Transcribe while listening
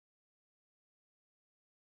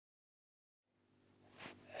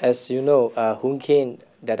As you know, Kuen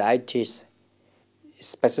that I teach is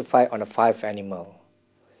specified on the 5 animal.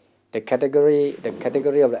 The category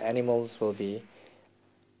of the animals will be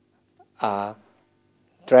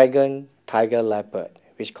dragon, tiger, leopard,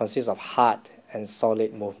 which consists of hard and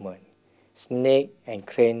solid movement. Snake and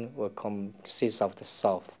crane will consist of the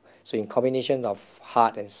soft. So in combination of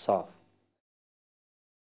hard and soft.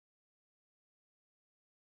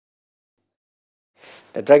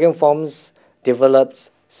 The dragon forms develops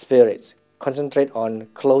spirits, concentrate on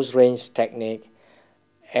close range technique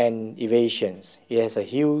and evasions. It has a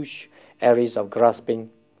huge areas of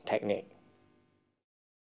grasping technique.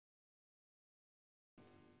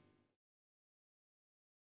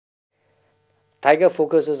 Tiger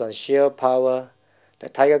focuses on sheer power. The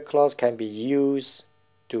tiger claws can be used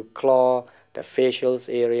to claw the facial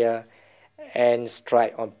area and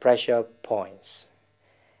strike on pressure points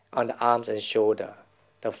on the arms and shoulder.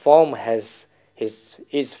 The form has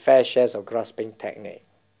its fair share of grasping technique.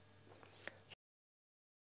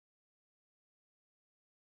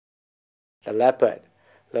 The leopard.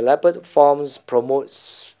 The leopard forms promotes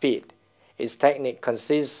speed. Its technique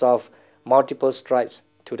consists of multiple strikes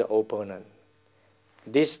to the opponent.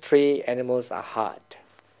 These 3 animals are hard.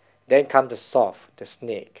 Then comes the soft, the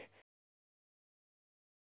snake.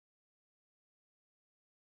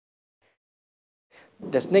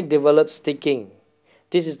 The snake develops sticking.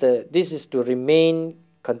 This is to remain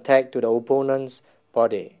contact to the opponent's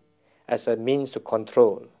body as a means to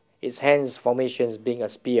control. Its hands formations being a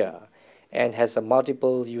spear and has a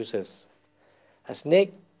multiple uses. A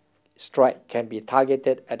snake strike can be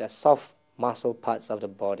targeted at the soft muscle parts of the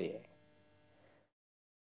body.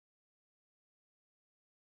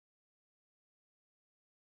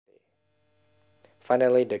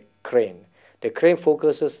 Finally, the crane. The crane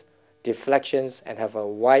focuses deflections and have a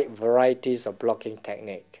wide varieties of blocking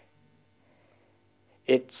technique.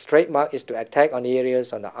 Its trademark is to attack on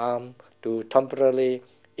areas on the arm to temporarily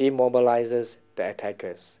immobilizes the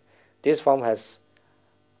attackers. This form has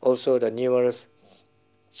also the numerous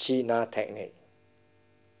China technique.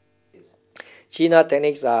 China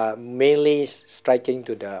techniques are mainly striking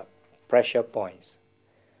to the pressure points,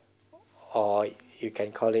 or you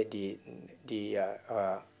can call it the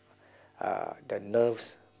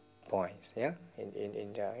nerves points, yeah,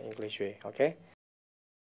 in the English way, okay.